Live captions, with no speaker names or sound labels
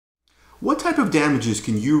What type of damages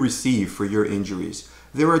can you receive for your injuries?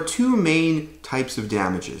 There are two main types of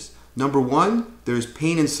damages. Number one, there's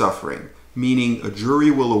pain and suffering, meaning a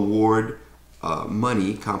jury will award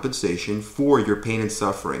money, compensation, for your pain and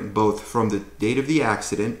suffering, both from the date of the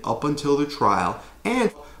accident up until the trial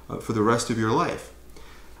and for the rest of your life.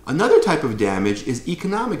 Another type of damage is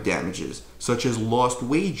economic damages, such as lost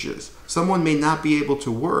wages. Someone may not be able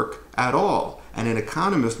to work at all, and an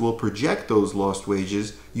economist will project those lost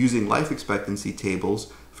wages using life expectancy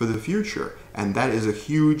tables for the future, and that is a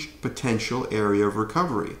huge potential area of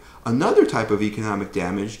recovery. Another type of economic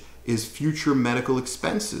damage is future medical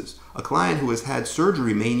expenses. A client who has had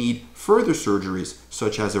surgery may need further surgeries,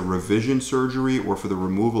 such as a revision surgery or for the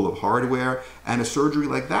removal of hardware, and a surgery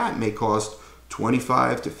like that may cost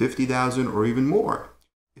 $25,000 to $50,000 or even more.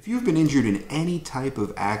 If you've been injured in any type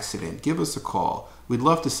of accident, give us a call. We'd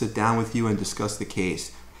love to sit down with you and discuss the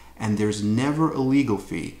case. And there's never a legal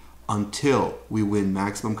fee until we win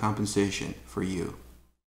maximum compensation for you.